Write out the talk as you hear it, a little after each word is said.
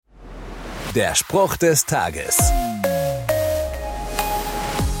Der Spruch des Tages.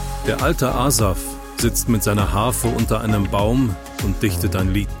 Der alte Asaf sitzt mit seiner Harfe unter einem Baum und dichtet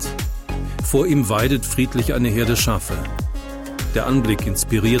ein Lied. Vor ihm weidet friedlich eine Herde Schafe. Der Anblick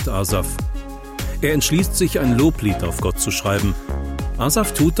inspiriert Asaf. Er entschließt sich, ein Loblied auf Gott zu schreiben.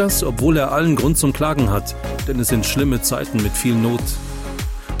 Asaf tut das, obwohl er allen Grund zum Klagen hat, denn es sind schlimme Zeiten mit viel Not.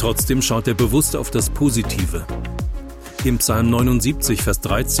 Trotzdem schaut er bewusst auf das Positive. Im Psalm 79, Vers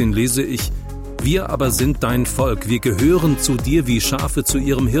 13 lese ich: Wir aber sind dein Volk, wir gehören zu dir wie Schafe zu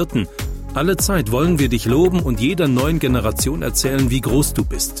ihrem Hirten. Alle Zeit wollen wir dich loben und jeder neuen Generation erzählen, wie groß du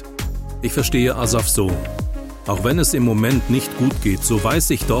bist. Ich verstehe Asaf so: Auch wenn es im Moment nicht gut geht, so weiß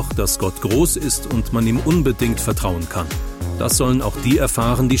ich doch, dass Gott groß ist und man ihm unbedingt vertrauen kann. Das sollen auch die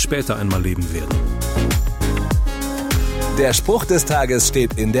erfahren, die später einmal leben werden. Der Spruch des Tages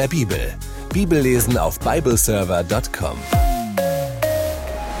steht in der Bibel. Bibellesen auf bibleserver.com.